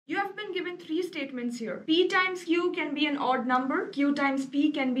am given three statements here. P times Q can be an odd number, Q times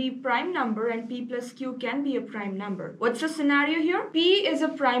P can be prime number, and P plus Q can be a prime number. What's the scenario here? P is a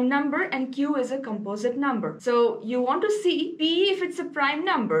prime number and Q is a composite number. So you want to see P, if it's a prime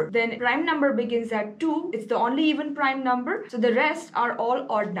number, then prime number begins at 2. It's the only even prime number. So the rest are all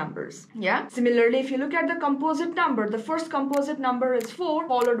odd numbers. Yeah. Similarly, if you look at the composite number, the first composite number is 4,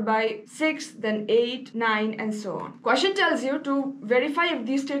 followed by 6, then 8, 9, and so on. Question tells you to verify if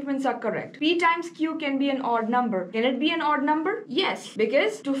these statements are correct. P times Q can be an odd number. Can it be an odd number? Yes,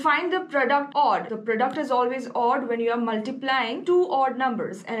 because to find the product odd, the product is always odd when you are multiplying two odd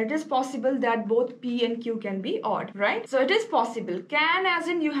numbers, and it is possible that both P and Q can be odd, right? So it is possible. Can as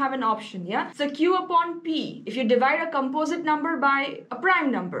in you have an option, yeah? So Q upon P, if you divide a composite number by a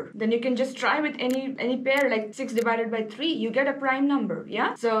prime number, then you can just try with any pair, like 6 divided by 3, you get a prime number,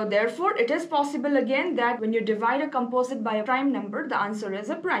 yeah? So therefore it is possible again that when you divide a composite by a prime number, the answer is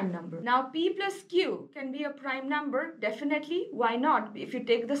a prime number. Now P plus Q can be a prime number, definitely. Why not? If you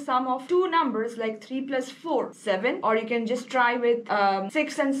take the sum of two numbers like 3 plus 4, 7, or you can just try with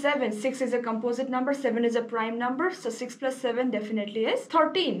 6 and 7. 6 is a composite number, 7 is a prime number, so 6 plus 7 definitely is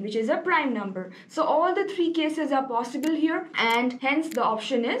 13, which is a prime number. So all the three cases are possible here, and hence the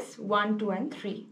option is 1, 2, and 3.